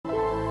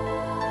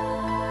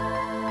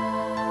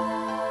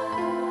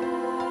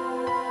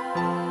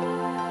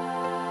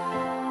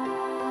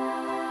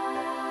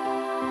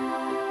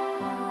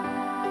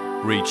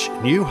Reach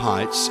new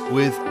heights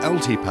with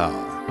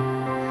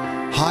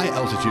AltiPower. High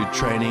altitude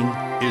training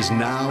is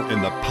now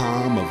in the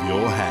palm of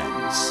your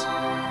hands.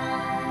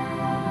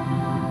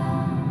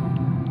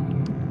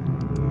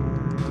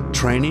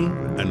 Training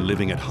and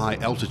living at high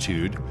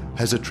altitude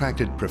has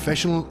attracted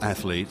professional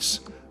athletes,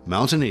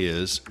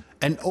 mountaineers,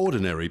 and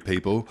ordinary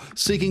people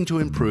seeking to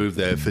improve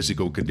their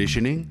physical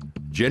conditioning,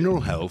 general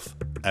health,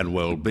 and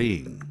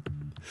well-being.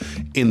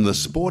 In the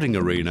sporting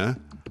arena,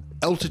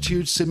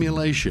 altitude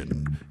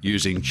simulation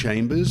using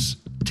chambers,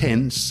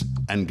 tents,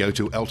 and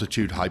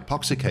go-to-altitude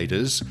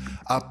hypoxicators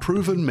are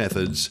proven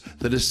methods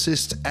that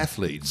assist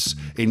athletes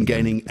in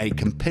gaining a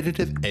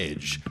competitive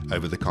edge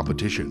over the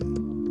competition.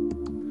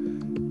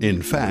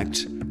 In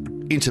fact,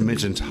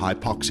 intermittent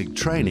hypoxic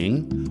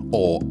training,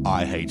 or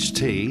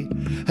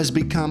IHT, has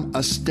become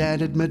a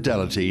standard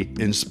modality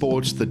in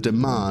sports that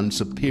demand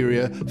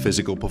superior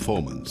physical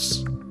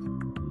performance.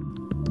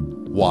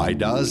 Why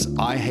does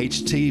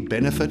IHT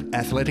benefit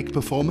athletic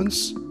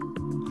performance?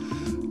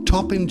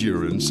 Top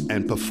endurance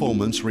and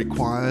performance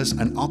requires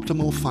an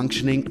optimal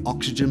functioning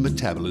oxygen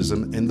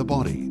metabolism in the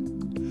body.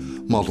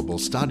 Multiple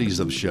studies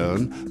have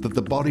shown that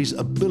the body's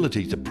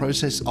ability to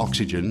process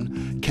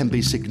oxygen can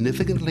be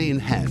significantly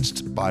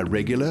enhanced by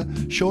regular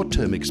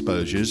short-term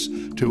exposures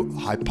to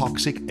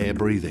hypoxic air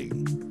breathing.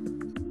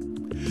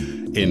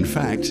 In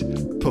fact,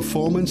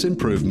 performance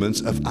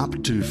improvements of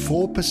up to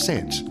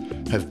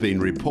 4% have been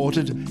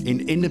reported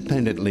in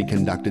independently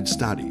conducted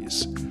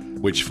studies,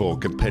 which for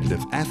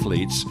competitive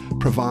athletes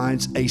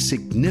provides a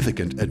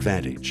significant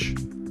advantage.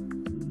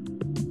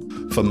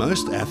 For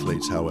most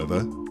athletes,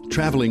 however,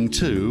 traveling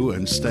to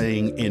and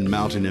staying in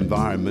mountain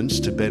environments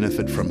to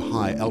benefit from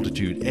high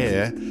altitude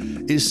air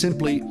is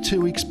simply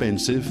too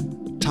expensive,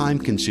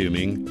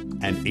 time-consuming,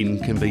 and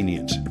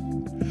inconvenient.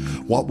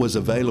 What was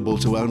available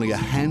to only a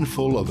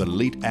handful of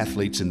elite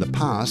athletes in the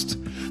past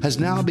has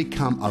now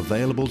become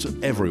available to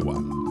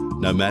everyone,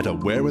 no matter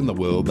where in the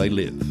world they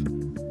live.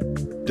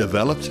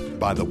 Developed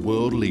by the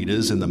world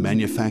leaders in the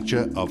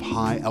manufacture of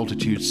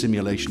high-altitude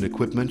simulation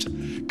equipment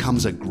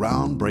comes a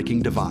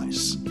groundbreaking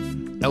device,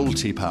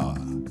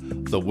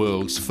 AltiPower, the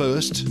world's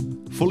first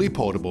fully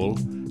portable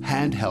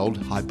handheld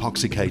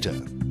hypoxicator.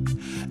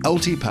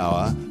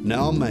 AltiPower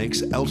now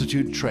makes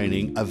altitude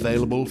training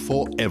available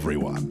for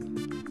everyone.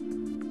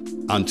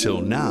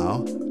 Until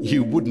now,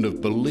 you wouldn't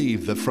have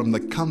believed that from the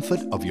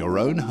comfort of your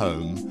own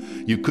home,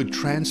 you could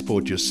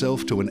transport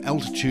yourself to an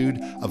altitude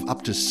of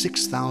up to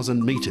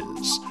 6,000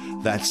 meters.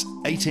 That's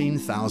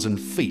 18,000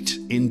 feet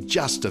in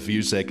just a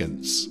few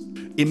seconds.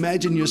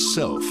 Imagine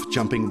yourself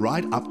jumping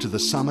right up to the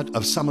summit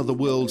of some of the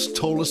world's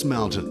tallest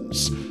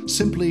mountains,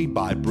 simply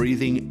by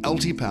breathing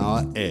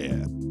AltiPower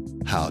air.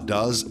 How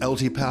does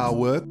AltiPower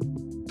work?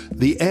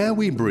 The air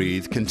we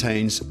breathe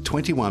contains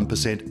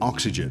 21%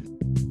 oxygen.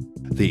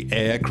 The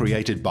air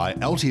created by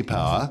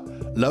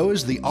AltiPower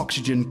lowers the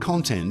oxygen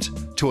content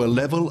to a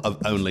level of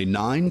only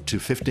 9 to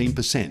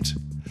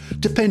 15%,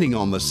 depending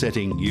on the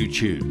setting you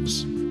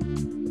choose.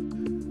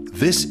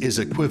 This is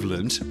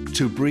equivalent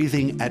to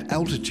breathing at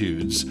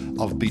altitudes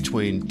of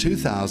between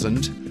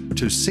 2,000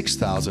 to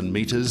 6,000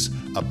 meters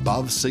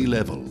above sea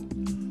level.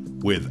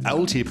 With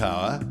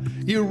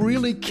AltiPower, you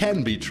really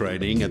can be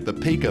training at the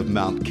peak of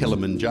Mount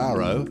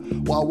Kilimanjaro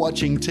while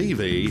watching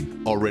TV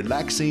or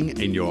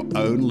relaxing in your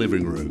own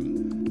living room.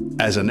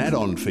 As an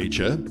add-on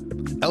feature,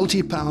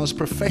 AltiPower's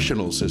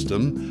professional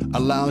system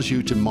allows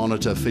you to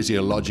monitor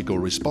physiological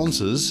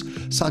responses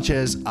such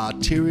as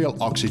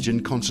arterial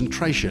oxygen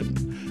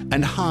concentration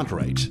and heart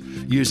rate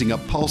using a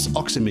pulse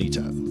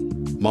oximeter.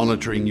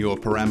 Monitoring your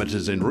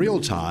parameters in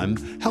real time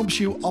helps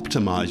you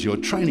optimize your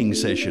training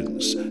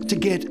sessions to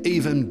get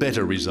even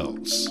better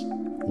results.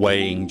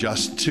 Weighing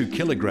just 2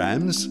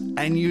 kilograms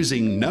and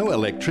using no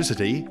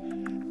electricity,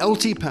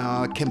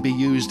 AltiPower can be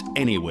used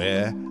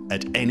anywhere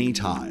at any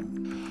time.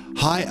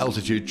 High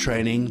altitude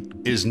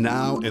training is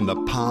now in the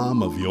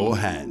palm of your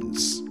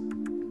hands.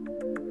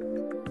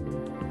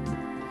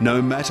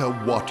 No matter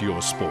what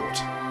your sport,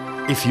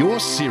 if you're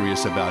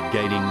serious about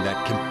gaining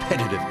that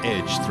competitive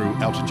edge through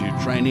altitude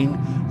training,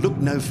 look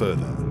no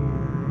further.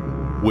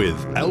 With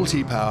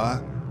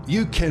AltiPower,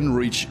 you can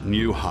reach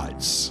new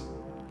heights.